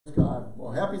God.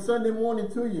 Well, happy Sunday morning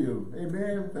to you.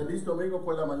 Amen. Feliz domingo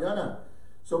por la mañana.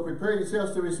 So prepare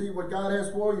yourselves to receive what God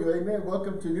has for you. Amen.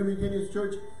 Welcome to New Beginnings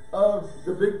Church of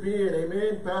the Big Bend.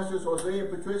 Amen. Pastors Jose and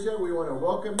Patricia, we want to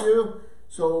welcome you.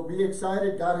 So be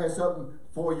excited. God has something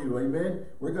for you. Amen.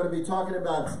 We're going to be talking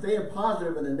about staying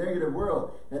positive in a negative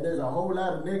world. And there's a whole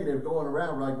lot of negative going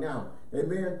around right now.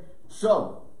 Amen.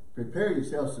 So prepare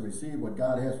yourselves to receive what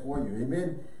God has for you.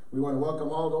 Amen. We want to welcome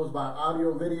all those by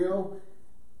audio and video.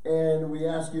 And we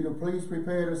ask you to please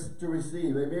prepare to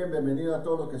receive. Amen. Bienvenido a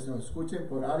todos los que se nos escuchen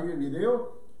por audio y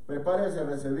video. Prepárese a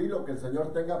recibir lo que el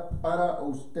Señor tenga para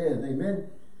usted. Amen.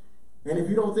 And if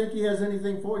you don't think He has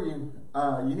anything for you,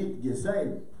 you need to get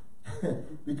saved.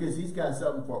 Because He's got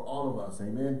something for all of us.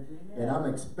 Amen. And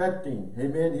I'm expecting,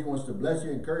 amen, He wants to bless you,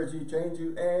 encourage you, change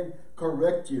you, and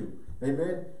correct you.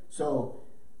 Amen. So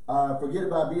forget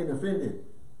about being offended.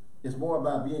 It's more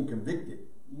about being convicted.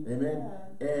 Amen.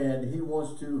 And He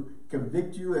wants to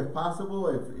convict you if possible,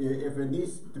 if it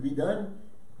needs to be done.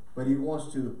 But He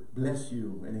wants to bless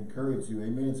you and encourage you.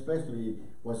 Amen. Especially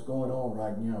what's going on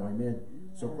right now. Amen.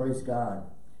 So praise God.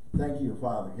 Thank you,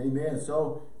 Father. Amen.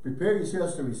 So prepare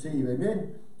yourselves to receive.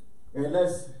 Amen. And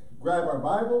let's grab our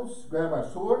Bibles, grab our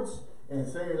swords, and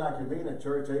say it like you mean at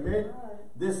church. Amen.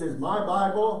 This is my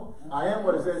Bible. I am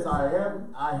what it says I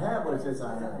am. I have what it says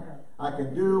I am. I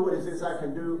can do what it says I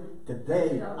can do.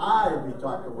 Today, I will be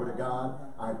taught the Word of God.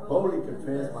 I boldly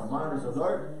confess. My mind is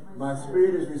alert. My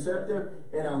spirit is receptive.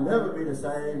 And I'll never be the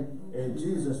same. In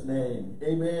Jesus' name.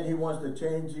 Amen. He wants to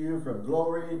change you from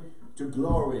glory to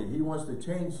glory. He wants to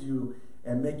change you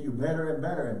and make you better and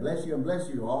better. And bless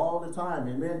you all the time.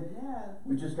 Amen. Yeah.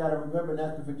 We just got to remember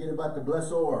not to forget about the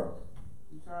blessor.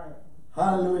 That's right.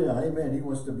 Hallelujah. Amen. He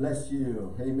wants to bless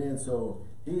you. Amen. So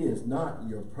He is not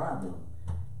your problem.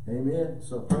 Amen.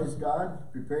 So praise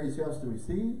God. Prepare yourselves to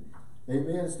receive.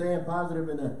 Amen. Staying positive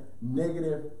in a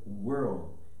negative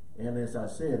world. And as I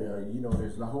said, you know,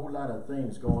 there's a whole lot of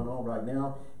things going on right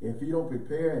now. If you don't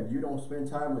prepare and you don't spend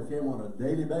time with Him on a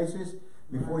daily basis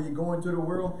before you go into the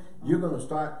world, you're going to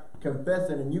start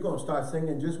confessing and you're going to start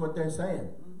singing just what they're saying.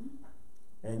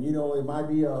 And you know, it might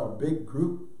be a big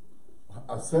group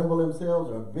assemble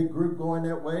themselves or a big group going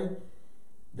that way.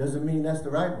 Doesn't mean that's the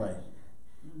right way.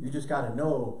 You just got to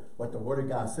know what the Word of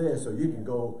God says so you can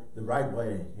go the right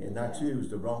way and not choose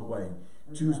the wrong way.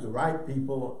 Choose the right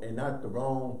people and not the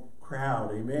wrong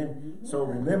crowd. Amen. So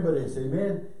remember this.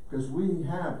 Amen. Because we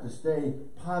have to stay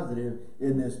positive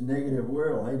in this negative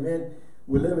world. Amen.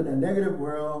 We live in a negative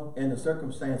world and the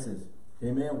circumstances.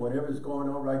 Amen. Whatever's going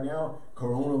on right now,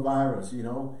 coronavirus, you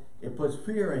know, it puts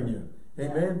fear in you.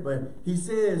 Amen. But He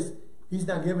says He's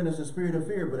not giving us a spirit of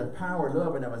fear, but a power,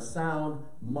 love, and of a sound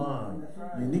mind.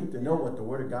 Right. You need to know what the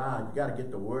Word of God, you got to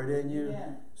get the Word in you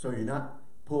so you're not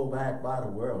pulled back by the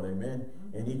world. Amen.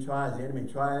 And the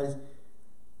enemy tries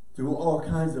through all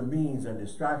kinds of means and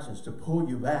distractions to pull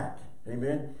you back.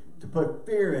 Amen. To put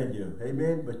fear in you.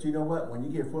 Amen. But you know what? When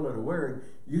you get full of the Word,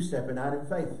 you're stepping out in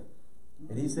faith.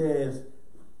 And He says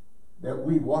that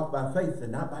we walk by faith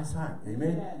and not by sight.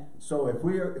 Amen. Yeah. So if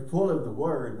we're full of the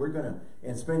Word, we're going to,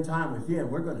 and spend time with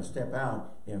Him, we're going to step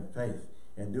out in faith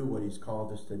and do what He's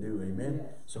called us to do. Amen.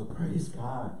 Yeah. So praise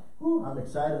God. Woo, I'm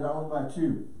excited. I don't know about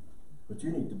you, but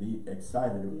you need to be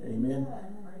excited. Amen. Yeah.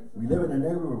 We live in a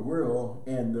negative world,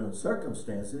 and the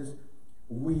circumstances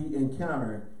we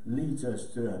encounter leads us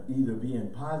to either being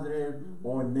positive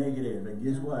or negative. And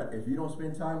guess what? If you don't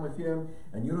spend time with Him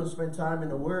and you don't spend time in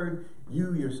the Word,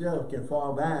 you yourself can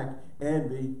fall back and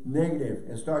be negative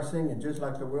and start singing just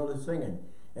like the world is singing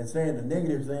and saying the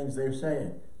negative things they're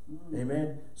saying.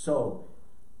 Amen. So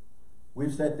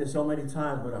we've said this so many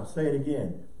times, but I'll say it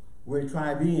again. We're a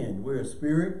tribean. We're a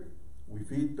spirit. We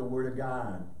feed the Word of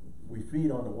God. We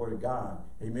feed on the Word of God.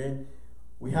 Amen.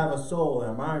 We have a soul,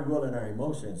 our mind, will, and our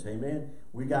emotions. Amen.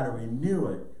 We got to renew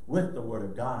it with the Word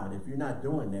of God. If you're not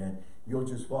doing that, you'll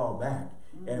just fall back.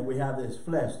 And we have this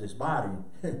flesh, this body.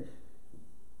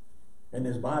 And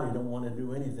this body don't want to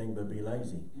do anything but be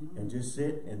lazy and just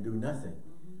sit and do nothing.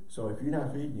 So if you're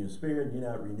not feeding your spirit, you're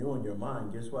not renewing your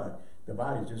mind, guess what? The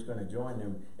body's just going to join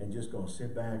them and just going to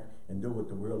sit back and do what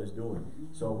the world is doing.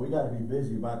 So we got to be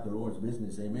busy about the Lord's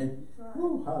business. Amen.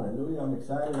 Woo, hallelujah. I'm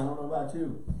excited. I don't know about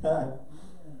you.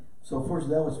 So first,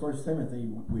 that was 1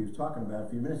 Timothy we were talking about a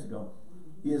few minutes ago.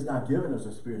 He has not given us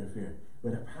a spirit of fear,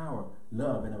 but a power,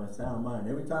 love, and of a sound mind.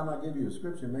 Every time I give you a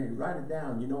scripture, man, write it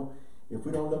down. You know, if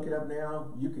we don't look it up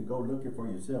now, you can go look it for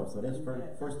yourself. So that's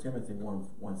 1 Timothy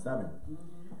 1:7.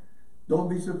 Don't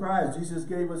be surprised. Jesus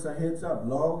gave us a heads up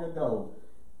long ago.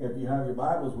 If you have your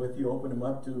Bibles with you, open them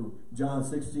up to John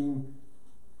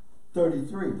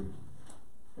 16:33.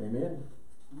 Amen.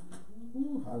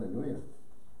 Ooh, hallelujah.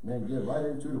 Man, get right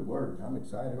into the word. I'm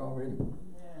excited already.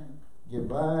 Yeah. Get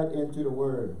right into the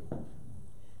word.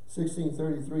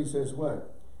 16:33 says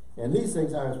what? And these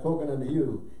things I have spoken unto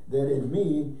you, that in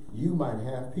me you might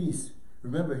have peace.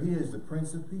 Remember, he is the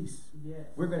Prince of Peace. Yes.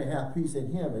 We're going to have peace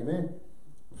in him. Amen.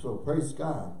 So praise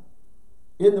God.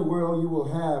 In the world you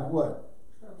will have what?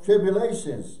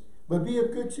 Tribulations. But be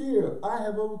of good cheer. I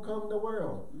have overcome the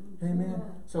world. Amen.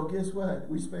 So guess what?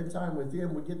 We spend time with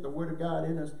him. We get the word of God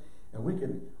in us. And we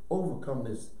can overcome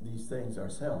these things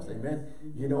ourselves. Amen.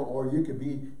 You know, or you could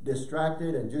be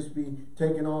distracted and just be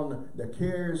taking on the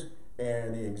cares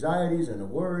and the anxieties and the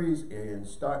worries and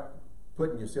start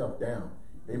putting yourself down.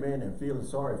 Amen. And feeling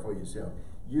sorry for yourself.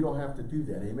 You don't have to do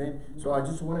that. Amen. So I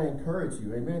just want to encourage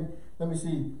you. Amen. Let me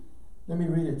see. Let me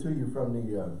read it to you from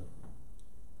the,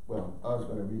 well, I was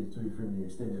going to read it to you from the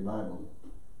Extended Bible.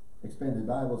 Extended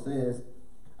Bible says,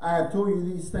 I have told you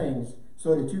these things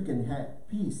so that you can have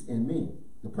peace in me,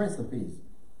 the Prince of Peace.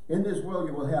 In this world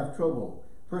you will have trouble,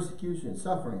 persecution,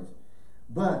 sufferings.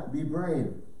 But be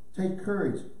brave. Take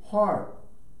courage. Heart.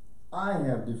 I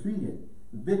have defeated.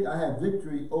 I have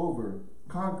victory over,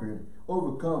 conquered,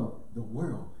 overcome the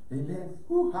world. Amen.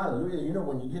 Woo, hallelujah. You know,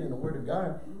 when you get in the Word of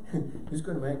God, it's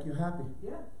going to make you happy.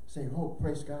 Yeah. Say, oh,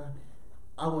 praise God.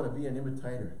 I want to be an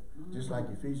imitator. Just like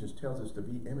Ephesians tells us to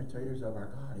be imitators of our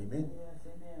God. Amen. Yes,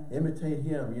 amen. Imitate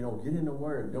him. You know, get in the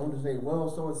Word. Don't just say, well,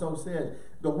 so-and-so says.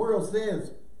 The world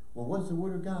says. Well, what's the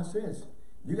Word of God says?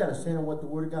 You got to stand on what the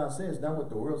Word of God says, not what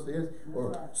the world says,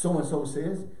 or so-and-so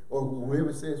says, or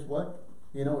whoever says what.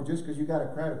 You know, just because you got a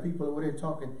crowd of people over there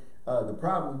talking the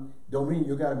problem, don't mean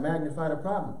you got to magnify the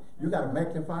problem. You got to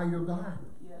magnify your God.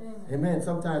 Yes. Amen.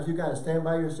 Sometimes you got to stand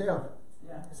by yourself.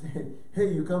 Yeah. Say,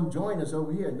 hey, you come join us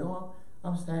over here. No,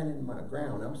 I'm standing in my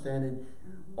ground. I'm standing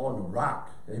on the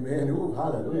rock. Amen. Ooh,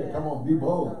 hallelujah. Yeah. Come on, be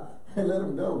bold. And let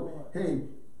them know, hey,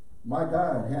 my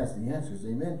God has the answers.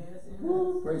 Amen. Yes,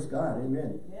 Woo, praise God.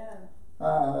 Amen. Yeah.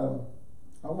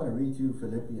 I want to read you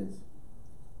Philippians.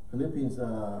 Philippians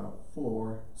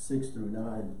 4, 6 through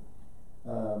 9.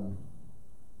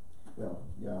 Well,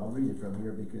 yeah, I'll read it from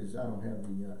here because I don't have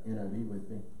the NIV with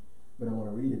me. But I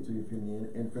want to read it to you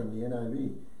from the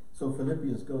NIV. So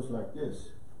Philippians goes like this.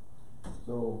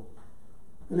 So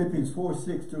Philippians 4,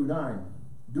 6 through 9.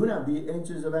 Do not be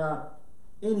anxious about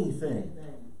anything.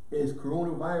 Is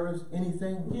coronavirus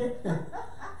anything? Yeah.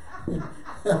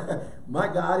 My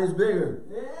God is bigger.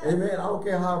 Yeah. Amen. I don't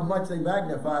care how much they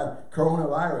magnify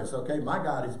coronavirus. Okay, my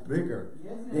God is bigger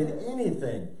than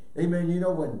anything. Amen. You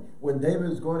know, when David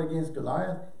was going against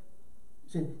Goliath,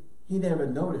 see, he never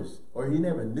noticed or he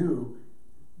never knew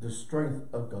the strength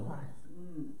of Goliath.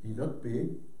 He looked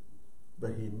big,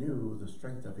 but he knew the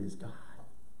strength of his God.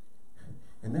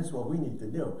 And that's what we need to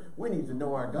know. We need to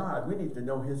know our God. We need to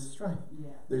know his strength. Yeah.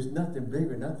 There's nothing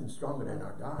bigger, nothing stronger than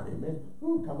our God. Amen.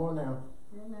 Ooh, come on now.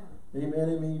 Amen.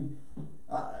 Amen.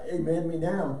 Amen me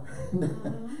now.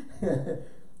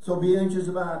 So be anxious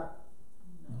about,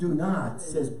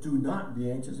 says do not be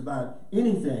anxious about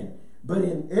anything, but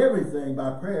in everything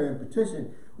by prayer and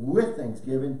petition with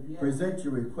thanksgiving, present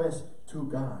your request to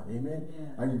God. Amen.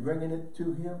 Yeah. Are you bringing it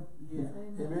to him? Yeah.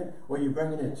 Amen. Or are you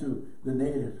bringing it to the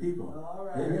negative people? All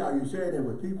right. Amen. Are you sharing it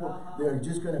with people that are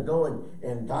just going to go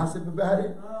and gossip about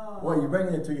it? Or are you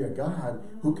bringing it to your God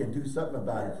who can do something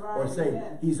about it? Or say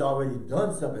he's already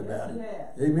done something about it?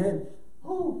 Amen.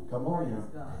 Oh, come on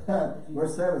now.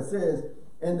 Verse 7 says,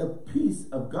 and the peace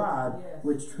of God,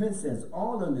 which transcends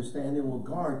all understanding, will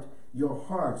guard your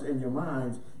hearts and your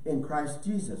minds in Christ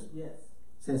Jesus. Yes.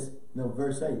 Says, no,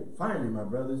 verse 8, finally, my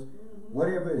brothers,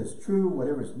 whatever is true,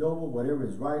 whatever is noble, whatever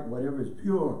is right, whatever is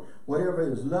pure, whatever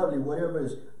is lovely, whatever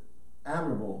is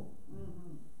admirable,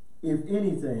 if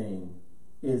anything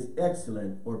is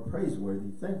excellent or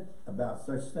praiseworthy, think about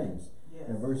such things. Yes.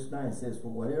 And verse 9 says,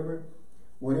 for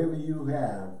whatever you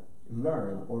have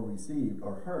learned or received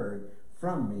or heard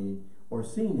from me or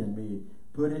seen in me,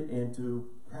 put it into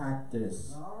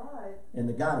practice. All right. And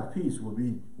the God of peace will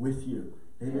be with you.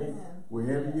 Amen. Yes.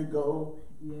 Wherever you go,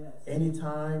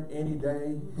 anytime, any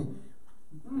day,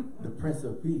 the Prince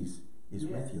of Peace is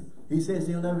with you. He says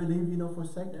he'll never leave you nor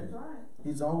forsake you. That's right.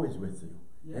 He's always with you.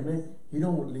 Yes. Amen. He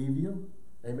don't leave you.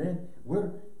 Amen.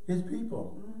 We're his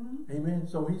people. Amen.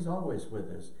 So he's always with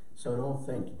us. So don't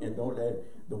think and don't let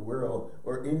the world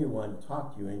or anyone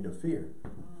talk you into fear.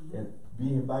 And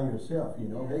being by yourself, you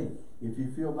know, hey, if you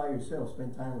feel by yourself,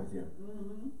 spend time with him.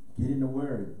 Get in the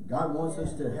Word. God wants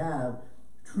us to have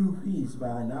true peace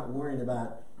by not worrying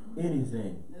about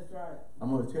anything. That's right.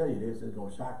 I'm going to tell you this, it's going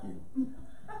to shock you.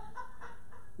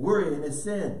 Worrying is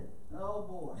sin. Oh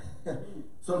boy.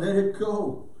 So let it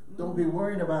go. Don't be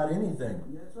worrying about anything.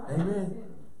 That's right. Amen.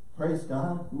 Praise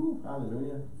God. Ooh,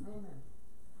 hallelujah. Amen.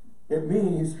 It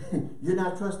means you're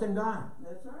not trusting God.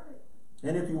 That's right.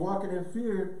 And if you're walking in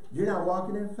fear, you're not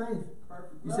walking in faith.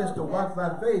 Perfect. He says to walk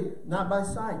by faith, not by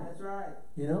sight. That's right.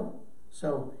 You know?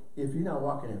 So if you're not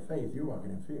walking in faith, you're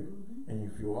walking in fear.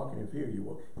 And if you're walking in fear,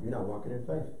 you're not walking in faith.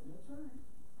 That's right.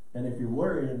 And if you're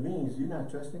worried, it means you're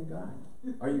not trusting God.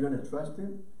 Are you going to trust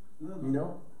Him? You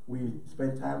know, we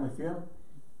spend time with Him.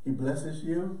 He blesses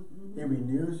you. He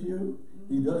renews you.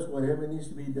 He does whatever needs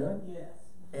to be done. Yes.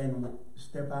 And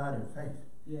step out in faith.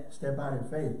 Yes. Step out in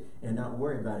faith and not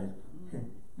worry about it.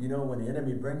 You know, when the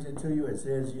enemy brings it to you, it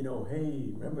says, you know, hey,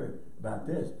 remember about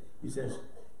this. He says,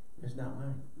 it's not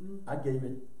mine. I gave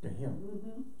it to him.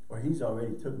 Or he's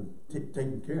already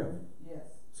taken care of it. Yes.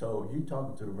 So you're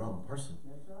talking to the wrong person.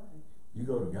 That's right. You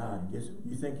go to God and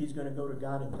you think he's going to go to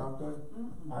God and talk to him?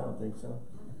 I don't think so.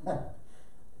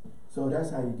 So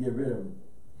that's how you get rid of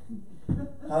him.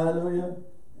 Hallelujah.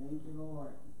 Thank you,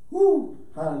 Lord. Woo!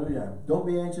 Hallelujah. Don't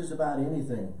be anxious about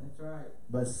anything. That's right.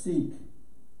 But seek.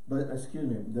 But, excuse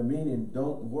me, the meaning,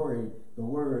 don't worry, the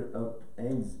word of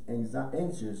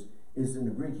anxious is in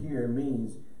the Greek here,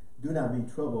 means do not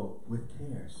be troubled with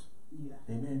cares. Yeah.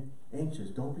 Amen. Anxious.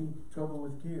 Don't be troubled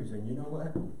with cares. And you know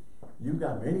what? You've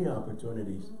got many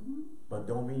opportunities, but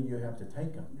don't mean you have to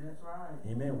take them. That's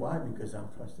right. Amen. Why? Because I'm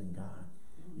trusting God.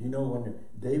 You know, when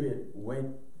David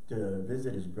went to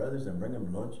visit his brothers and bring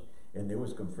them lunch, and they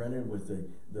was confronted with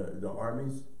the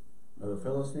armies of the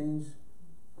Philistines,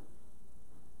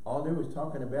 all they was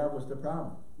talking about was the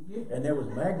problem. Yeah. And they was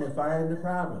magnifying the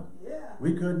problem. Yeah.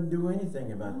 We couldn't do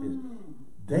anything about this.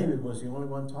 David was the only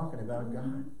one talking about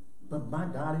God. But my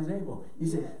God is able. He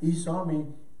said, he saw me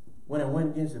when I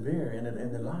went against the bear and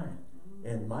the lion.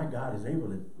 And my God is able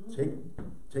to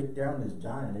take down this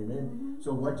giant. Amen.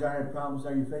 So what giant problems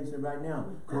are you facing right now?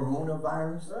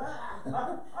 Coronavirus?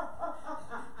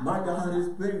 My God is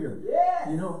bigger. Yes.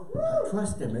 You know,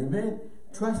 trust him. Amen.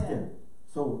 Trust him.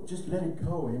 So just let it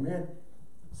go. Amen.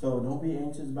 So don't be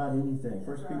anxious about anything.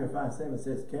 1 Peter 5:7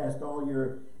 says, cast all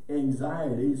your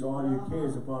anxieties, all your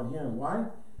cares upon him. Why?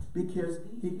 Because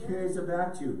he cares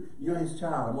about you. You're his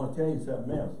child. I'm going to tell you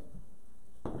something else.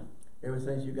 Ever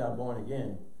since you got born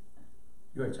again,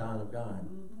 you're a child of God.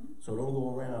 So don't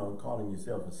go around calling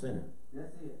yourself a sinner.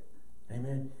 That's it.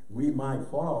 Amen. We might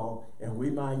fall and we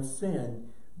might sin,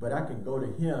 but I can go to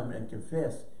him and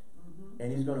confess,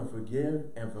 and he's going to forgive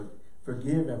and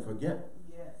forget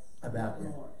about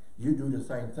that. You do the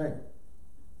same thing.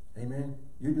 Amen.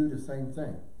 You do the same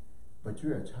thing. But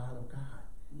you're a child of God.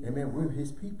 Yes. Amen. We're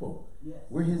his people. Yes.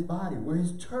 We're his body. We're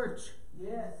his church.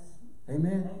 Yes.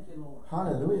 Amen. Thank you, Lord.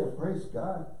 Hallelujah. Praise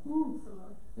God. Woo.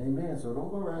 Amen. So don't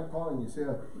go around calling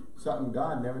yourself something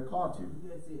God never called you.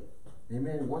 That's it.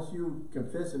 Amen. Once you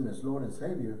confess him as Lord and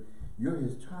Savior, you're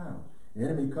his child. The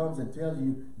enemy comes and tells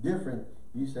you different.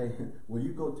 You say, well,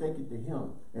 you go take it to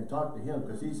him and talk to him,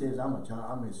 because he says, I'm a child.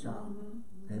 I'm his child.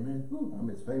 Amen. I'm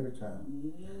his favorite child.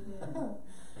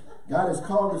 God has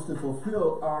called us to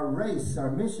fulfill our race, our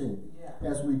mission.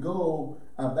 As we go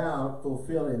about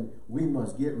fulfilling, we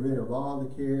must get rid of all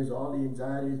the cares, all the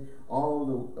anxieties, all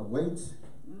the weights,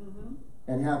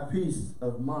 and have peace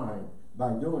of mind.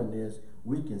 By doing this,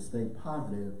 we can stay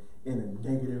positive in a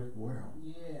negative world.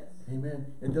 Yes.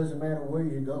 Amen. It doesn't matter where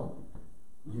you go.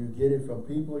 You get it from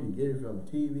people, you get it from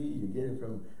TV, you get it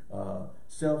from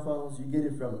cell phones, you get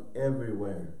it from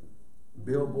everywhere.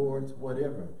 Billboards,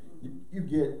 whatever. You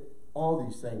get all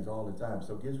these things all the time.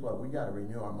 So guess what? We got to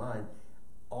renew our mind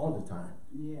all the time.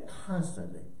 Yeah.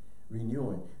 Constantly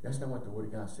renewing. That's not what the Word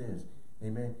of God says.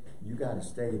 Amen. You got to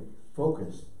stay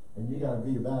focused, and you got to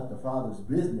be about the Father's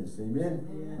business. Amen.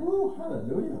 Yeah. Woo,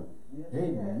 hallelujah. Yeah.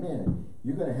 Amen.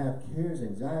 You're going to have cares,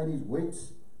 anxieties,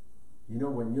 weights. You know,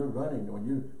 when you're running, when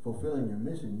you're fulfilling your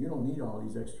mission, you don't need all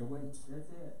these extra weights. That's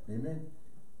it. Amen.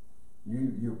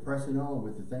 You're pressing on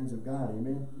with the things of God.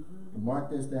 Amen. Mark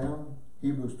this down.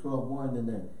 Hebrews 12:1 in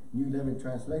the New Living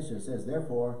Translation says,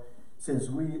 therefore, since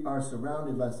we are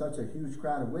surrounded by such a huge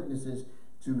crowd of witnesses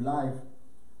to the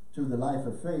life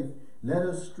of faith, let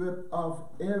us strip off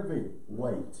every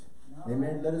weight.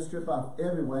 Amen. Let us strip off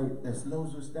every weight that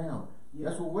slows us down. Yeah.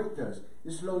 That's what weight does.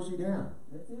 It slows you down.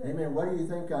 Amen. What do you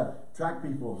think track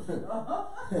people?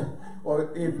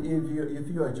 Or if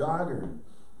you're a jogger,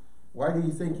 why do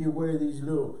you think you wear these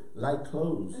little light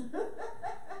clothes?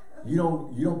 You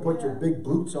don't put your big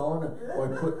boots on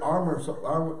or put armor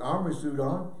suit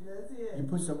on. That's it. You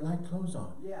put some light clothes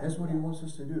on. Yeah. That's what he wants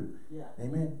us to do. Yeah.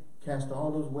 Amen. Cast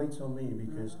all those weights on me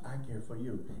because I care for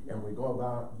you. And we go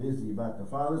about busy about the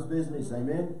Father's business.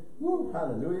 Amen. Woo,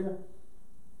 hallelujah.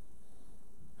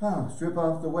 Strip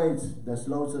off the weights that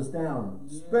slows us down,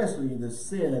 especially the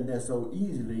sin that so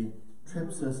easily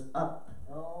trips us up.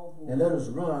 And let us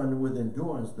run with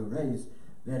endurance the race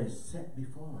that is set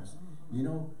before us. You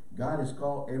know, God has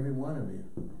called every one of you.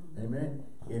 Amen.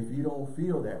 If you don't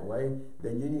feel that way,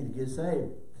 then you need to get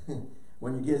saved.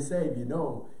 When you get saved, you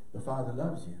know the Father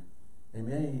loves you.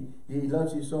 Amen. He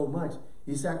loves you so much.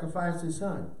 He sacrificed his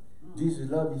son. Jesus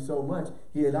loved you so much.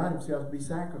 He allowed himself to be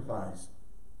sacrificed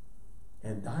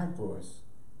and died for us.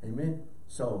 Amen.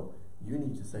 So you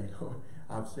need to say, Lord,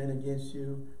 I've sinned against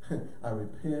you. I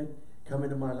repent. Come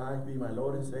into my life, be my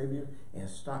Lord and Savior, and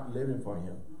start living for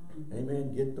him.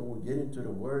 Amen. Get into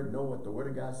the word, know what the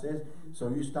word of God says, so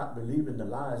you stop believing the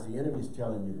lies the enemy's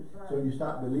telling you. So you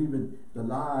stop believing the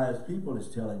lies people is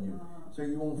telling you. So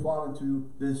you won't fall into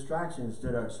the distractions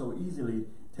that are so easily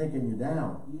taking you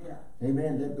down.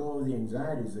 Amen. Let go of the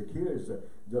anxieties, the cares,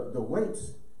 the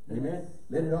weights. Amen.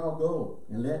 Let it all go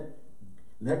and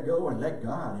let go and let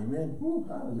God. Amen. Woo,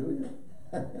 hallelujah.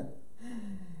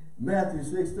 Matthew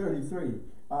 6:33.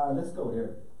 Let's go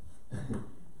there.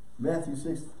 Matthew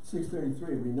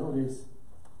 6:33. We know this,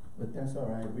 but that's all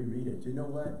right. We read it. You know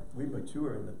what? We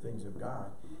mature in the things of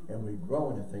God, and we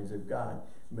grow in the things of God.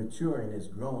 Maturing is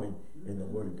growing in the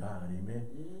Word of God. Amen.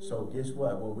 So guess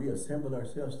what? When we assemble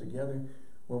ourselves together,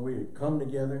 when we come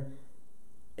together,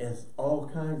 it's all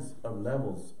kinds of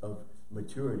levels of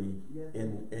maturity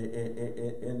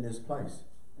in this place.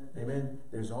 Amen.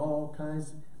 There's all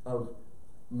kinds of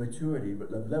maturity,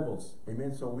 but levels.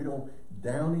 Amen. So we don't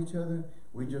down each other.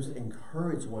 We just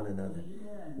encourage one another.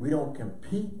 We don't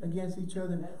compete against each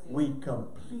other. We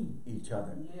complete each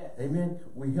other. Amen.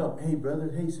 We help. Hey,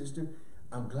 brother. Hey, sister.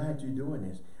 I'm glad you're doing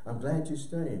this. I'm glad you're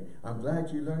studying. I'm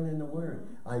glad you're learning the word.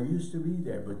 I used to be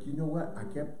there, but you know what? I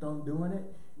kept on doing it,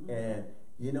 and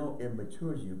you know, it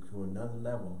matures you to another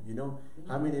level. You know,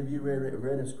 how many of you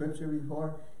read a scripture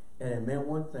before, and it meant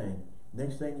one thing.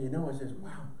 Next thing you know, it says,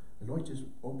 wow, the Lord just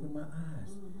opened my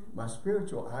eyes. My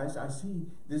spiritual eyes, I see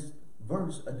this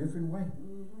verse a different way.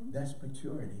 That's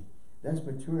maturity. That's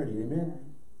maturity. Amen.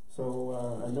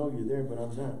 So I know you're there, but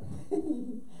I'm not.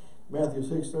 Matthew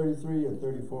 6:33 and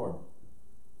 34.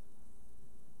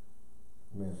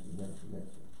 Matthew.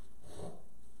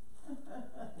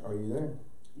 Are you there?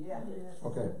 Yeah.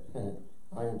 Okay.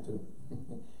 I am too.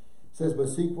 It says, but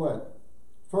seek what?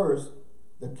 First,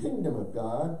 the kingdom of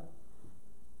God.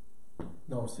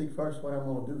 No, seek first what I'm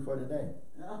going to do for today.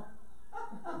 No.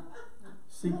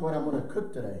 Seek what I'm going to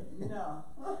cook today. No.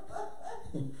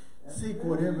 Seek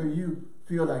whatever you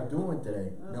feel like doing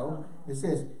today. No. It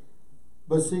says,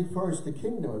 but seek first the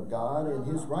kingdom of God and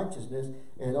his righteousness,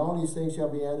 and all these things shall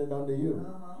be added unto you.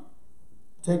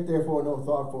 Take therefore no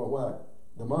thought for what?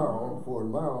 Tomorrow, for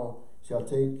tomorrow shall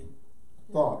take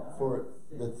thought for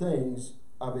the things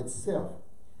of itself.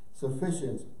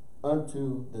 Sufficient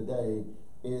unto the day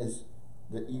is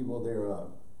the evil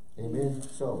thereof. Amen.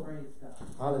 So,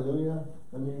 hallelujah.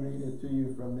 Let me read it to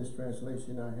you from this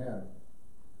translation I have.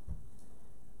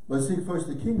 But seek first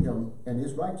the kingdom and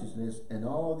his righteousness, and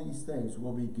all these things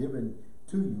will be given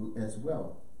to you as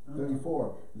well.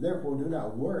 34. Therefore, do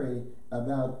not worry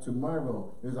about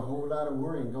tomorrow. There's a whole lot of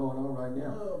worrying going on right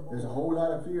now. There's a whole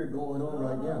lot of fear going on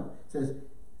right now. It says,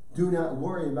 do not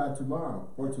worry about tomorrow,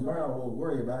 for tomorrow will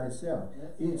worry about itself.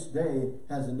 Each day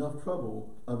has enough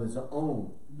trouble of its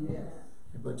own.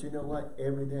 But you know what?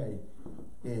 Every day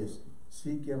is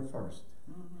seek him first.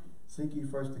 Seek ye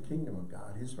first the kingdom of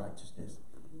God, his righteousness,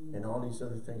 and all these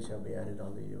other things shall be added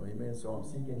unto you. Amen. So I'm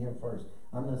seeking him first.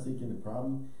 I'm not seeking the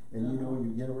problem. And you know,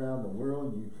 you get around the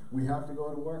world, we have to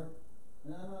go to work.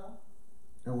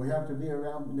 And we have to be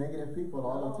around negative people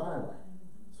all the time.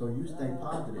 So you stay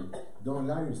positive. Don't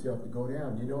allow yourself to go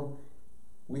down. You know,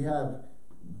 we have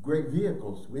great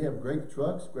vehicles. We have great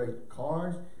trucks, great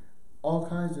cars, all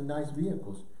kinds of nice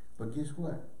vehicles. But guess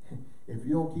what? If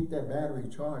you don't keep that battery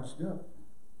charged up,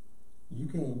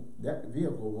 that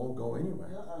vehicle won't go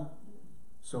anywhere.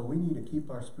 So we need to keep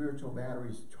our spiritual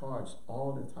batteries charged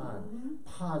all the time.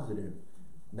 Positive,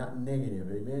 not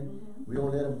negative. Amen. We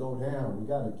don't let them go down. We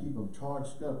got to keep them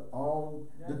charged up all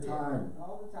the time.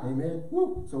 Amen.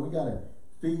 Woo. So we got to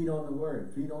feed on the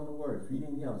word,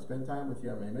 feeding him, spend time with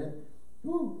him. Amen.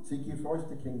 Woo. Seek ye first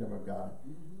the kingdom of God.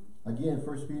 Again,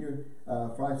 1 Peter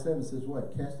 5:7 says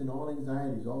what? Casting all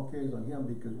anxieties, all cares on him,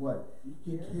 because what?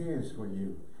 He cares for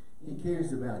you. He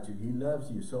cares about you. He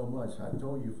loves you so much. I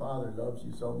told you, Father loves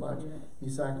you so much. He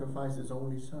sacrificed his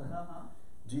only son.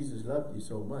 Jesus loved you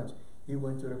so much. He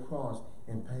went to the cross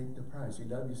and paid the price. He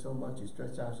loved you so much. He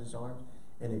stretched out his arms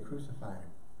and they crucified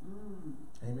him.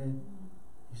 Amen.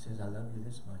 He says, I love you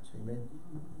this much. Amen.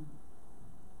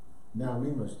 Now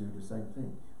we must do the same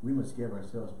thing. we must give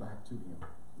ourselves back to him.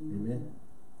 Amen.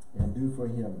 And do for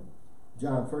him.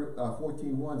 John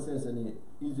 14:1 says in the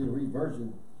easy to read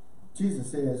version,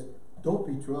 Jesus says, don't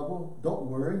be troubled, don't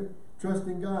worry, trust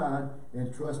in God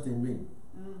and trust in me.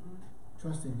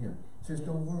 Trust in him. He says,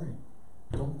 don't worry,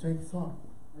 don't take thought.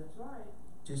 That's right.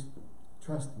 Just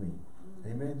trust me.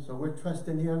 Amen. So we're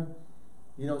trusting him.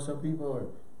 You know, some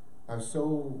people are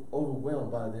so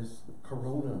overwhelmed by this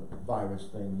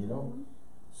coronavirus thing, you know.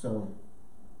 So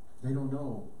they don't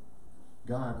know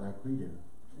God like we do.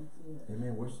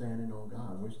 Amen. We're standing on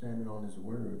God. We're standing on his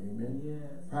word. Amen. Yes.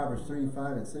 Proverbs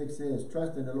 3:5-6 says,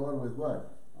 trust in the Lord with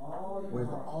what? With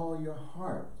all your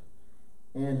heart.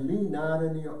 And lean not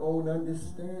on your own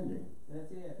understanding.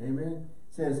 That's it. Amen.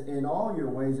 It says, in all your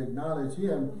ways acknowledge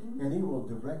him, and he will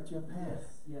direct your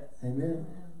path. Yes. Amen.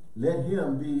 Let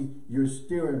him be your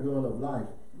steering wheel of life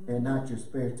and not your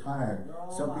spare tire.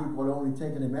 Some people are only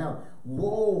taking him out.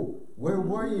 Whoa, where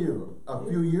were you a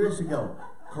few years ago?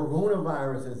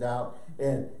 Coronavirus is out,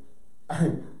 and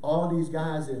all these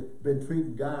guys have been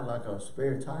treating God like a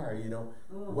spare tire, you know.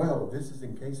 Well, this is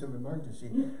in case of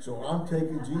emergency. So I'm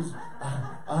taking Jesus,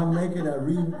 I'm making a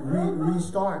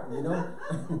restart, you know.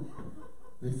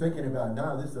 They're thinking about,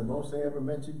 now this is the most they ever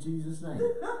mentioned Jesus' name.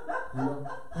 You know,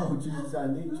 oh Jesus, I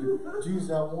need you.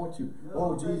 Jesus, I want you.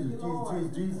 Oh Jesus.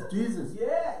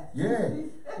 Yeah.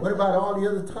 What about all the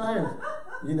other times?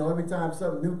 You know, every time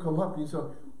something new come up, you say,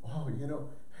 oh, you know,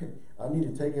 I need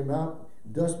to take him out,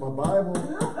 dust my Bible.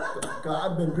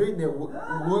 God, I've been reading it.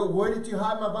 Where did you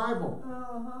hide my Bible?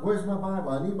 Where's my Bible?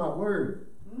 I need my word.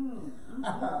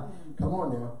 Come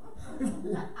on now.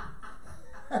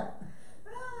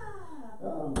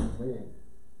 Oh,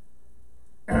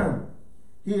 man.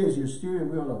 He is your steering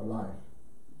wheel of life.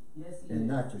 Yes, he and is.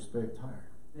 not your spare tire.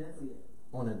 That's it.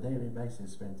 On a daily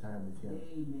basis, spend time with him.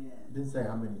 Amen. It didn't say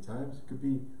how many times. It could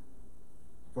be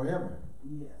forever.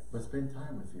 Yes. But spend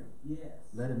time with him. Yes.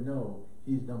 Let him know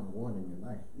he's number one in your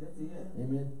life. That's it.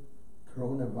 Amen.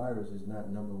 Coronavirus is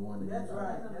not number one in your life. That's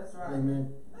right. That's right.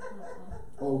 Amen.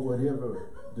 Or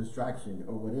whatever distraction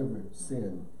or whatever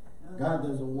sin. God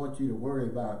doesn't want you to worry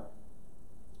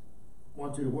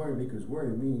because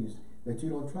worry means that you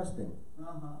don't trust him.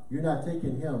 You're not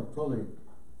taking him fully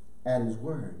at his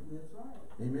word. That's right.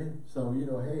 Amen. So, you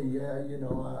know, hey, yeah, you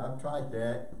know, I've tried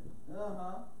that.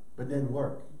 But didn't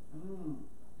work.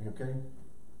 Okay?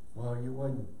 Well, you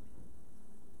wasn't.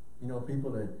 You know,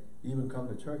 people that even come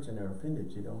to church and they're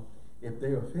offended, you know, if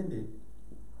they're offended,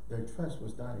 their trust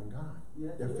was not in God.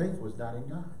 That's their faith was not in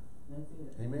God. That's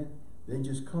it. Amen. They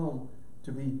just come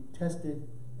to be tested,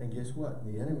 and guess what?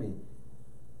 The enemy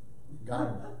got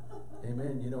them.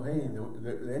 Amen. You know, hey,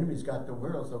 the enemy's got the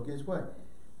world, so guess what?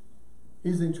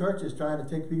 He's in churches trying to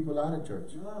take people out of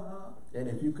church. And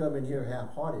if you come in here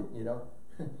half-hearted, you know,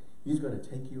 he's going to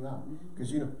take you out.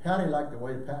 Because, you know, I didn't like the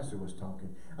way the pastor was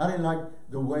talking. I didn't like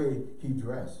the way he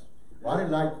dressed. I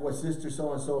didn't like what sister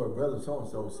so-and-so or brother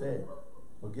so-and-so said.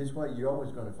 Well, guess what? You're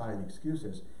always going to find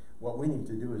excuses. What we need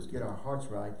to do is get our hearts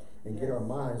right and get our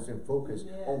minds in focus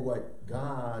on what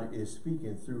God is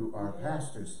speaking through our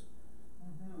pastors.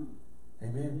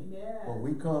 Amen. When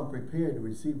we come prepared to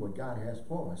receive what God has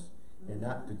for us and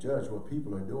not to judge what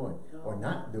people are doing or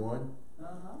not doing,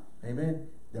 amen,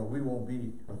 then we won't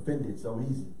be offended so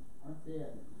easy. That's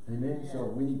it. Amen. So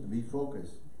we need to be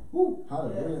focused. Woo,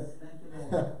 hallelujah. Yes, thank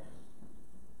you, Lord.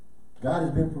 God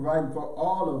has been providing for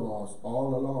all of us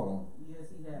all along. Yes,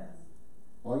 he has.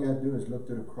 All you have to do is look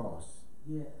to the cross.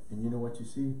 Yes. And you know what you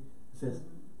see? It says,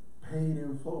 paid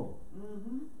in full.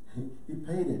 He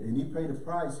paid it, and he paid a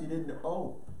price he didn't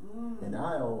owe. And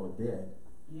I owe a debt.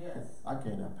 Yes. I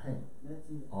cannot pay. That's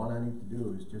it. All I need to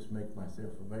do is just make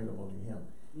myself available to him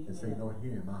and say, Lord,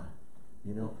 here am I.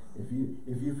 You know, if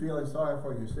you feeling sorry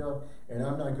for yourself and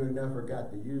I'm not good enough for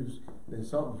God to use, then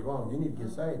something's wrong. You need to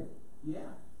get saved. Yeah.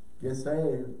 Get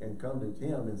saved and come to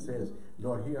him and says,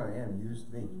 Lord, here I am, use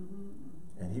me.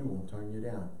 And he won't turn you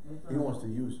down. He wants to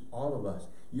use all of us.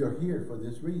 You're here for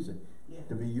this reason,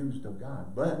 to be used of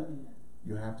God. But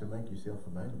you have to make yourself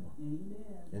available.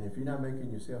 And if you're not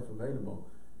making yourself available,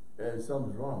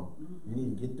 something's wrong. You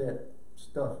need to get that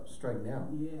stuff straightened out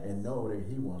and know that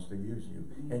he wants to use you.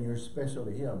 And you're special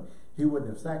to him. He wouldn't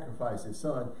have sacrificed his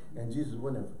son, and Jesus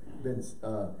wouldn't have been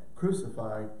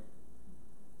crucified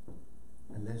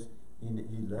unless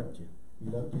he loved you. He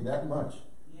loved you that much.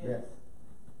 That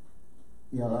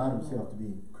he allowed himself to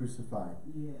be crucified.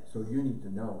 So you need to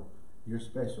know you're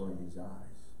special in his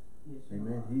eyes.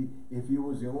 Amen. If he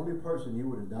was the only person, he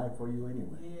would have died for you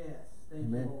anyway.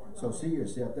 Amen. So see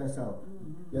yourself. That's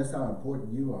how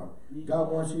important you are.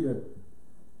 God wants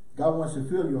to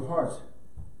fill your hearts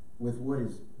with what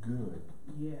is good.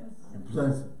 Yes. and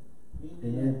pleasant.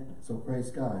 Amen. Amen. So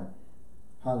praise God.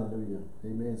 Hallelujah.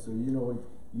 Amen. So you know,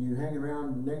 you hang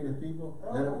around negative people,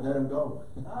 let them go.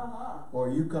 Or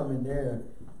you come in there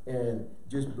and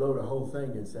just blow the whole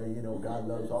thing and say, you know, God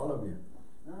loves all of you.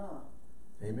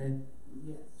 Amen.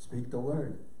 Yes. Speak the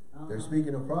word. They're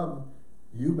speaking a problem.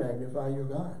 You magnify your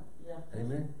God. Yeah.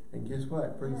 Amen. And guess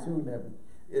what? Pretty soon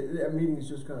that meeting is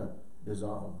just going to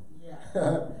dissolve.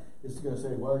 Yeah. It's going to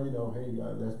say, well, you know, hey,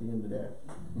 God, that's the end of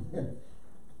that.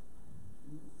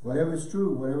 Whatever is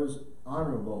true, whatever is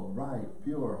honorable, right,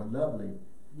 pure, lovely,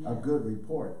 a good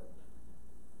report,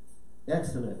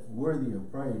 excellent, worthy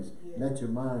of praise. Let your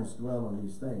minds dwell on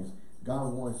these things.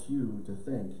 God wants you to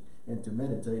think and to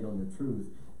meditate on the truth,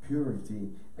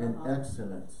 purity, and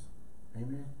excellence.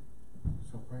 Amen.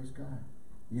 So praise God.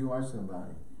 You are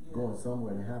somebody going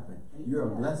somewhere to happen. You're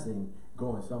a blessing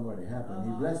going somewhere to happen.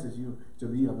 He blesses you to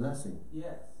be a blessing.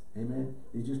 Yes. Amen.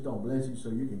 He just don't bless you so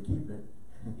you can keep it.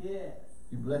 Yes.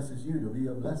 He blesses you to be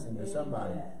a blessing to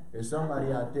somebody. There's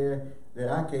somebody out there that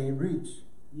I can't reach.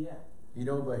 Yeah. You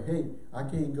know, but hey, I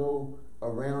can't go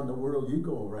around the world you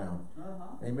go around.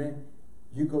 Amen.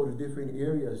 You go to different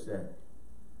areas that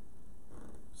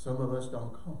some of us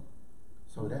don't go.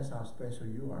 So that's how special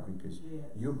you are, because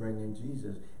you're bringing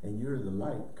Jesus and you're the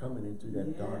light coming into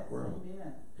that dark world.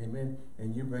 Amen.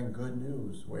 And you bring good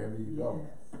news wherever you go.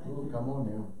 Ooh, come on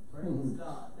now. Praise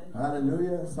God.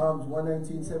 Hallelujah. Psalms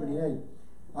 119:78.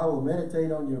 I will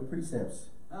meditate on your precepts.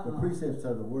 The precepts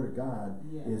of the word of God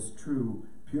is true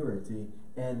purity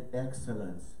and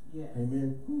excellence.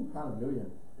 Amen. Ooh, hallelujah.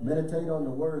 Meditate on the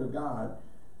word of God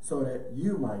so that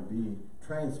you might be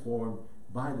transformed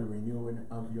by the renewing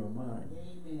of your mind.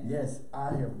 Amen. Yes,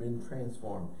 I have been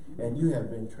transformed and you have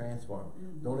been transformed.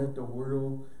 Don't let the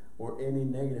world or any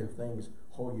negative things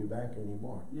hold you back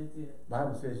anymore. That's it.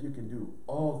 Bible says you can do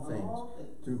all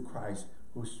things through Christ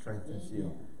who strengthens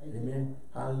you. Amen.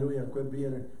 Hallelujah.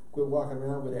 Quit walking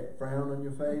around with that frown on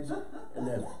your face. And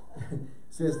that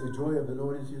says the joy of the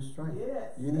Lord is your strength.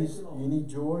 Yes. You need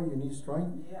joy, you need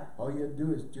strength. Yeah. All you have to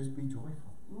do is just be joyful.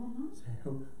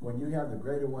 So when you have the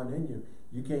greater one in you,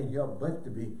 you can't help but to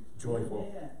be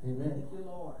joyful. Amen. Thank you,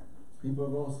 Lord. People are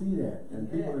going to see that, and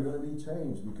people are going to be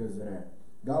changed because of that.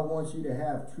 God wants you to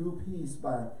have true peace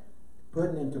by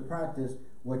putting into practice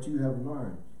what you have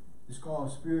learned. It's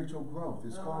called spiritual growth.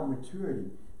 It's called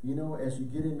maturity. You know, as you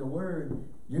get in the Word,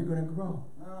 you're going to grow.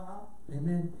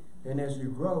 Amen. And as you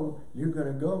grow, you're going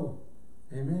to go.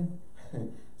 Amen.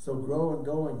 So grow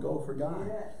and go for God.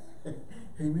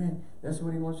 Amen. That's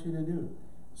what He wants you to do.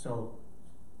 So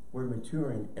we're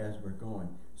maturing as we're going.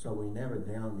 So we never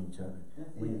down each other.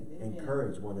 We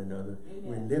encourage one another.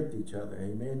 We lift each other.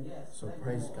 Amen. So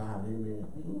praise God. Amen.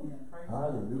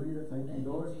 Hallelujah. Thank you,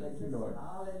 Lord. Thank you, Lord.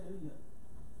 Hallelujah.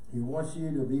 He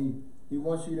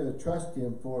wants you to trust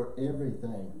Him for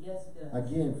everything. Yes, it does.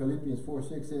 Again, Philippians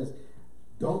 4:6 says,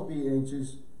 don't be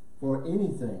anxious for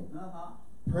anything.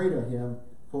 Pray to Him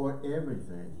for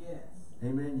everything. Yes.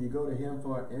 Amen. You go to Him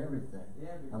for everything.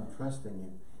 I'm trusting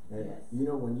Him. And you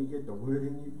know, when you get the word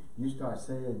in you, you start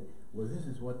saying, well, this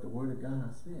is what the word of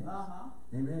God says.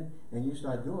 Amen. And you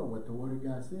start doing what the word of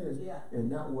God says, and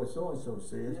not what so-and-so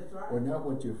says, or not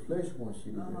what your flesh wants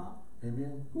you to do.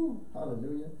 Amen. Whew.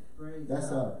 Hallelujah. Praise That's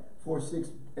God.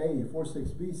 4:6a.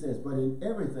 4:6b says, but in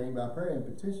everything by prayer and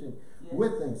petition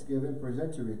with thanksgiving,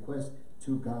 present your request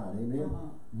to God. Amen.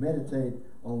 Meditate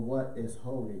on what is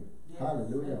holy.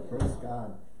 Hallelujah. Praise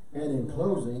God. And in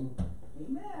closing,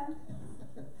 amen.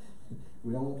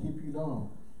 We don't want to keep you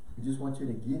long. We just want you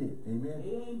to get it. Amen.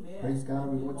 Amen. Praise God.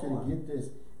 We want you to get this.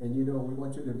 And you know, we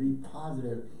want you to be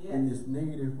positive in this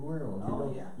negative world. You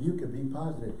know, you can be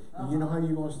positive. And you know how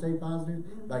you're going to stay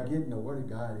positive? By getting the word of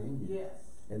God in you.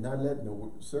 And not letting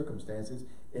the circumstances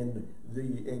and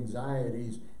the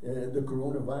anxieties, the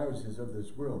coronaviruses of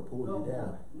this world pull you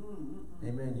down.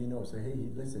 Amen. You know, say, hey,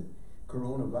 listen,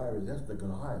 coronavirus, that's the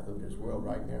Goliath of this world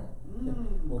right now.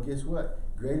 Well, guess what?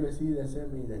 Greater is He that's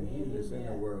in me than he that's in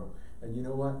the world. And you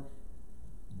know what?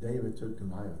 David took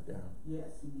Goliath down. Yes,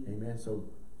 he did. Amen. So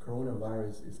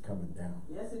coronavirus is coming down.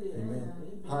 Yes, it is. Amen.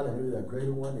 Hallelujah. The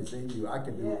greater one is in you. I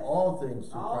can do all things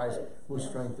through Christ who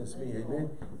strengthens me. Amen.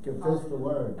 Confess the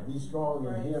word. Be strong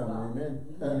in Him.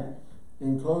 Amen.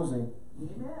 In closing,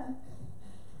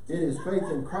 it is faith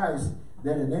in Christ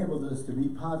that enables us to be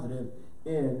positive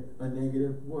in a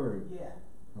negative word.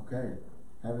 Okay.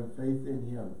 Having faith in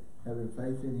Him. Having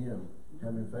faith in Him.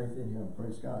 Having faith in Him.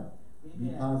 Praise God. Be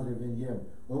positive in Him.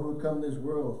 Overcome this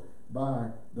world by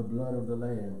the blood of the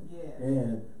Lamb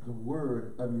and the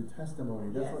word of your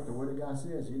testimony. That's what the word of God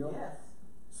says. You know,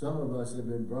 some of us have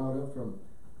been brought up from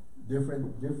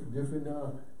different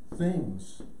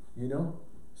things, you know,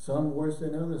 some worse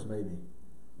than others maybe.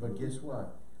 But guess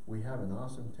what? We have an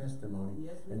awesome testimony.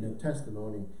 Yes, we and do. the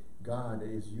testimony, God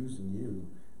is using you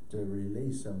to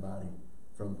release somebody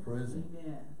from prison,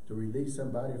 Amen. to release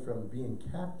somebody from being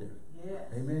captive. Yes.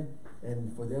 Amen.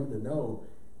 And for them to know,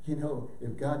 you know,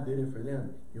 if God did it for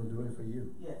them, He'll do it for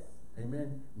you. Yes.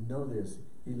 Amen. Know this.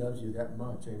 He loves you that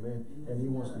much. Amen. Yes, and He He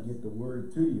wants does. to get the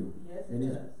word to you. Yes, and He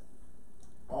it's, does.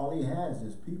 all He has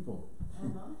is people.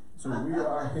 Uh-huh. So we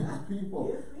are His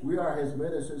people. Yes, We are His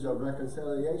ministers of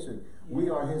reconciliation. We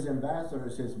Yes. are His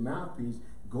ambassadors, His mouthpiece,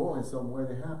 going somewhere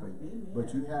to happen. Amen.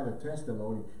 But you have a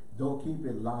testimony. Don't keep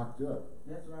it locked up.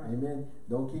 That's right. Amen.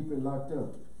 Don't keep it locked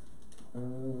up.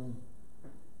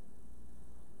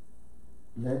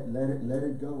 Let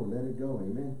it go. Let it go.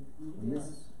 Amen.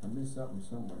 Yes. I missed something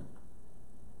somewhere.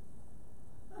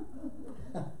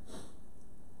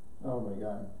 Oh my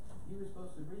God. You were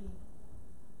supposed to read.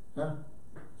 Huh?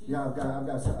 Yeah, I've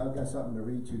got something to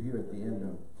read you here at the end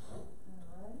of. All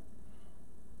right.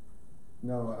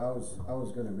 No, I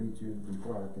was going to read you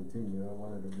before I continue. I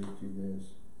wanted to read you this.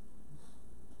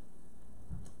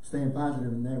 Staying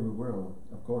positive in every world,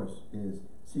 of course, is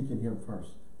seeking Him first.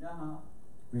 Uh-huh.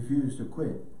 Refuse to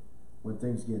quit when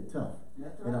things get tough.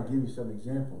 That's right. And I'll give you some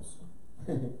examples.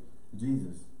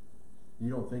 Jesus, you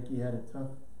don't think He had it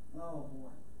tough? Oh, boy.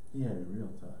 He had it real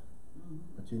tough. Mm-hmm.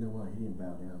 But you know what? He didn't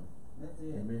bow down. That's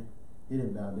it. Amen. He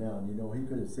didn't bow down. You know, He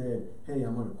could have said, hey,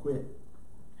 I'm going to quit.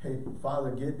 Hey,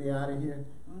 Father, get me out of here.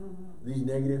 Mm-hmm. These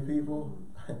negative people,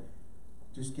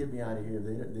 just get me out of here.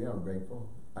 They're ungrateful.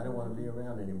 I don't want to be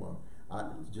around anymore.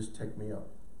 Just take me up.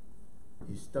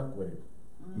 He stuck with it.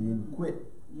 He didn't quit.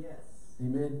 Yes.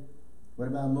 Amen. What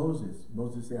about Moses?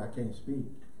 Moses said, I can't speak.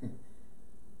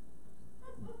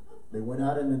 They went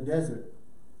out in the desert.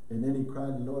 And then he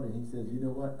cried to the Lord and he says, you know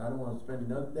what? I don't want to spend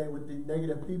another day with these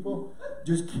negative people.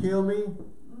 Just kill me.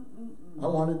 I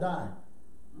want to die.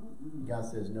 God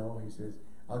says, no. He says,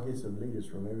 I'll get some leaders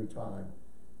from every tribe.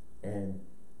 And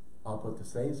I'll put the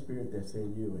same spirit that's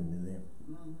in you into them.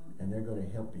 And they're going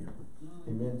to help you.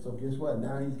 Amen. So guess what?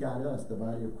 Now He's got us, the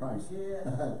body of Christ. Yes.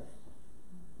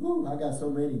 Woo, I got so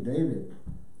many. David.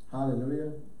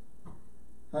 Hallelujah.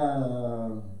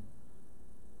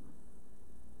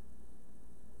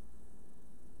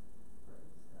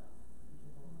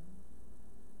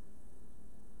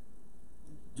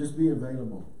 Just be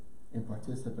available and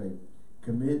participate.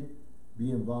 Commit,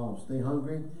 be involved. Stay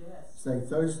hungry, Yes. stay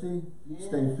thirsty, Yes.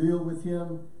 stay filled with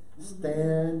Him.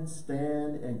 Stand,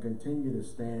 and continue to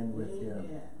stand with Him.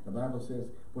 Amen. The Bible says,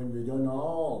 when you've done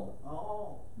all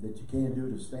Oh. that you can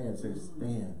do to stand, say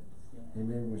stand.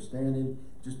 Amen. We're standing,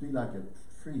 just be like a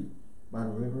tree by the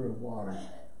river of water.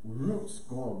 Roots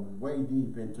going way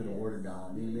deep into the Word of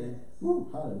God. Amen. Yes. Woo,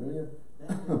 hallelujah.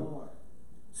 Thank you, Lord.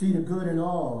 See the good in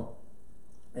all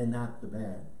and not the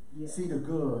bad. Yes. See the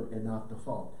good and not the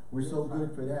fault. We're so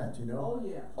good for that, you know. Oh,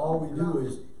 yeah. All we do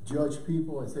is judge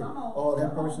people and say, Come on, oh,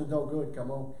 that come on. person's no good.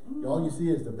 Come on. All you see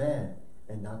is the bad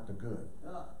and not the good.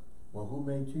 Well, who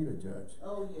made you to judge?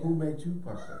 Oh, yeah. Who made you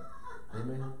perfect?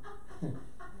 Amen.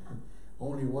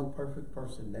 Only one perfect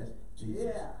person, that's Jesus.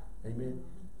 Yeah. Amen.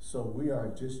 So we are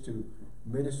just to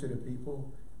minister to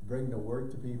people, bring the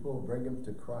word to people, bring them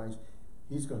to Christ.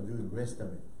 He's going to do the rest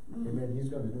of it. Amen. He's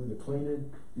going to do the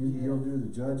cleaning. He'll do the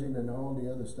judging and all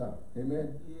the other stuff.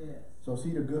 Amen. Yes. So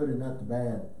see the good and not the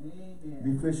bad. Amen.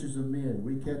 Be fishers of men.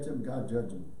 We catch them, God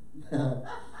judge them.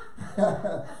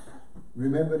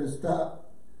 Remember to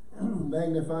stop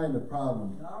magnifying the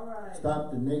problem. All right.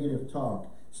 Stop the negative talk.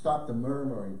 Stop the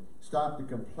murmuring. Stop the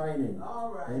complaining.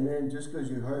 All right. Amen. Just because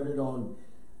you heard it on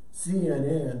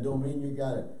CNN don't mean you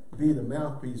got to be the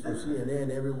mouthpiece for CNN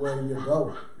everywhere you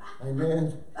go.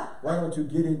 Amen. Why don't you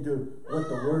get into what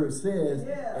the Word says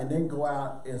and then go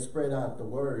out and spread out the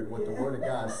Word, what the Word of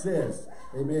God says.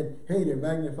 Amen. Hey, they're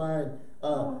magnifying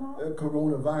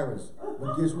coronavirus.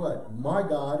 But guess what? My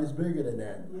God is bigger than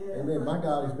that. Amen. My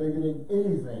God is bigger than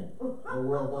anything the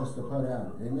world wants to put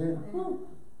out. Amen.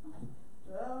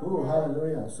 Oh,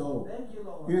 hallelujah. So Thank you,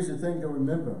 Lord. here's the thing to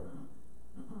remember.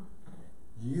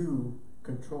 You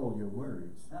control your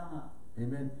words.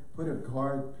 Amen. Put a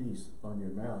guard piece on your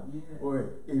mouth.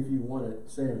 Or if you want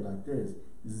to say it like this,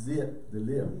 zip the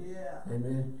lip.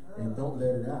 Amen. And don't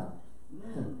let it out.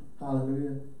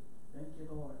 Hallelujah. Thank you,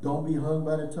 Lord. Don't be hung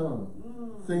by the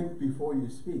tongue. Think before you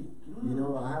speak. You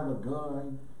know, I have a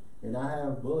gun and I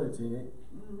have bullets in it.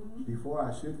 Before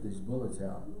I shoot these bullets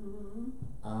out,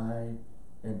 I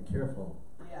am careful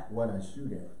what I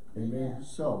shoot at. Amen.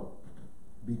 So,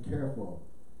 be careful.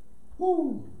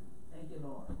 Woo! Thank you,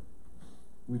 Lord.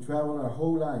 We travel our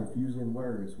whole life using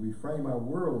words. We frame our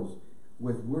worlds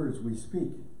with words we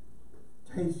speak.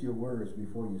 taste your words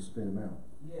before you spit them out.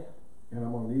 Yeah. And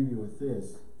I'm going to leave you with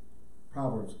this.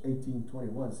 Proverbs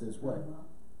 18:21 says what?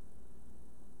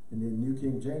 And then New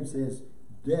King James says,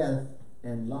 death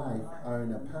and life are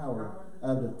in the power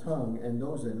of the tongue, and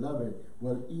those that love it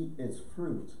will eat its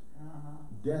fruit.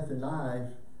 Death and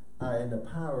life are in the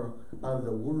power of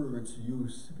the words you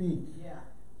speak. Yeah.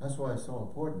 That's why it's so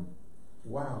important.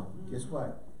 Wow, guess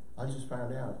what? I just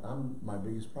found out I'm my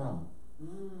biggest problem.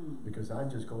 Because I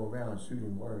just go around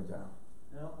shooting words out.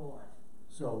 Oh boy.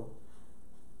 So,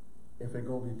 if they're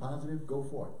going to be positive, go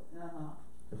for it.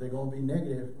 If they're going to be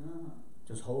negative,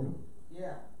 just hold them.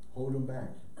 Yeah. Hold them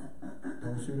back.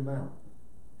 Don't shoot them out.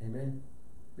 Amen?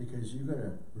 Because you're going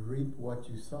to reap what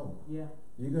you sow. Yeah.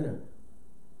 You're going to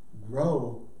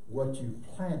grow what you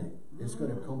planted. It's going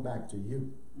to come back to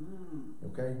you.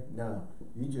 Okay? Now,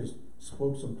 you just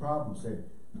spoke some problems there.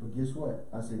 But guess what?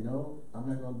 I said, no, I'm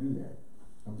not going to do that.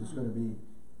 I'm just going to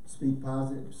speak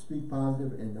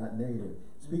positive and not negative.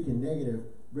 Speaking negative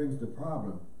brings the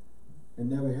problem and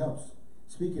never helps.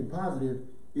 Speaking positive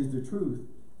is the truth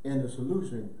and the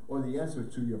solution or the answer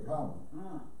to your problem.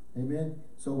 Amen?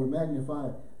 So we're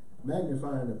magnifying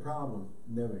the problem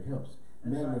never helps.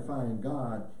 That's magnifying right.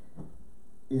 God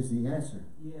is the answer.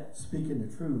 Yes. Speaking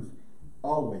the truth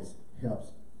always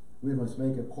helps. We must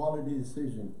make a quality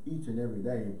decision each and every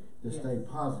day to stay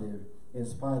positive in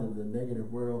spite of the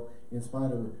negative world, in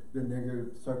spite of the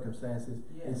negative circumstances,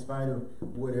 in spite of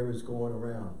whatever's going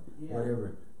around,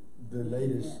 whatever. The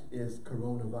latest is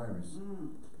coronavirus.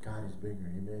 God is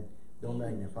bigger, amen. Don't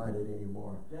magnify it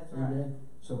anymore. That's amen. Right.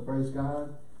 So praise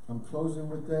God. I'm closing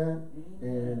with that,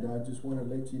 and I just want to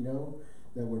let you know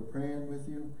that we're praying with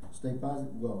you. Stay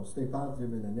positive. Well, stay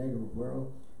positive in a negative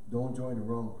world. Don't join the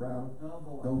wrong crowd.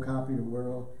 Don't copy the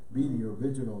world. Be the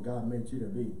original God meant you to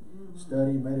be.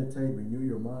 Study, meditate, renew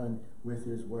your mind with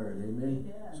His Word.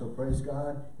 Amen. So praise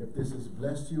God. If this has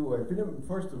blessed you, or if you never,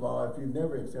 first of all, if you've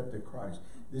never accepted Christ,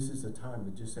 this is the time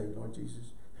to just say, Lord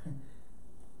Jesus,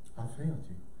 I failed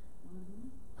you.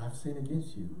 I've sinned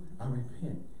against you. I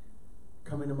repent.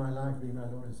 Come into my life, be my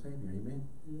Lord and Savior. Amen.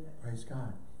 Praise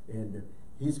God. And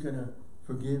He's going to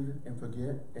forgive and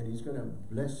forget, and He's going to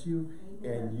bless you.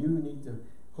 And you need to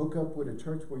hook up with a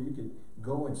church where you can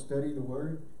go and study the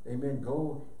Word. Amen.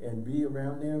 Go and be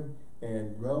around them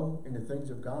and grow in the things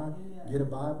of God. Get a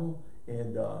Bible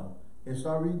and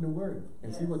start reading the Word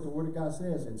and see what the Word of God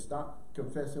says, and stop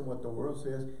confessing what the world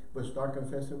says, but start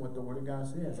confessing what the Word of God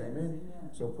says. Amen.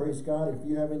 So praise God. If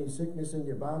you have any sickness in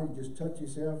your body, just touch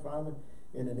yourself, Father.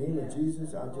 In the name of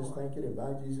Jesus, I just thank you that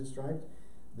by Jesus' stripes,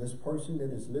 this person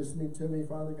that is listening to me,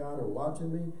 Father God, or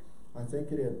watching me, I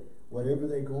thank you that whatever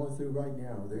they're going through right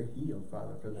now, they're healed,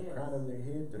 Father, from the crown of their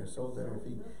head to the soles of their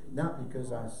feet. Not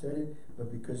because I said it,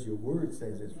 but because your word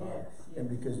says it, Father. And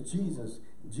because Jesus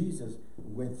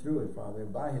went through it, Father,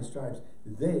 and by His stripes,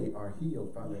 they are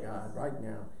healed, Father God, right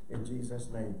now, in Jesus'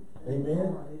 name.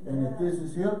 Amen. And if this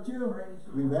has helped you,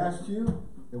 we've asked you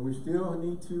that we still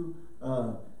need to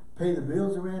pay the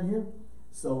bills around here.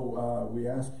 So we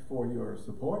ask for your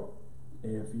support.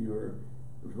 If you're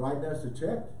writing us a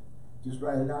check, just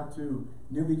write it out to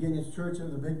New Beginnings Church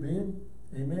of the Big Bend.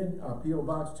 Amen. P.O.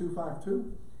 Box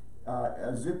 252,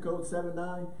 zip code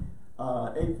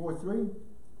 79843.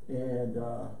 And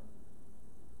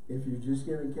if you're just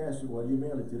giving cash, well, you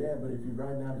mail it to that. But if you're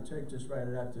writing out a check, just write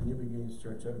it out to New Beginnings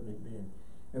Church of the Big Bend.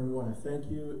 And we want to thank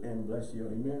you and bless you.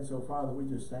 Amen. So, Father, we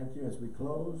just thank you as we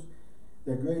close.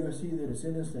 That greater is He that is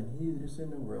in us than he that is in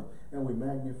the world. And we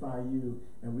magnify you,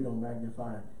 and we don't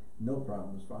magnify no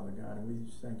problems, Father God. And we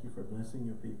just thank you for blessing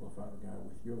your people, Father God,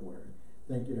 with your word.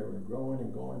 Thank you that we're growing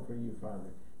and going for you, Father.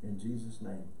 In Jesus'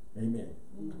 name, amen.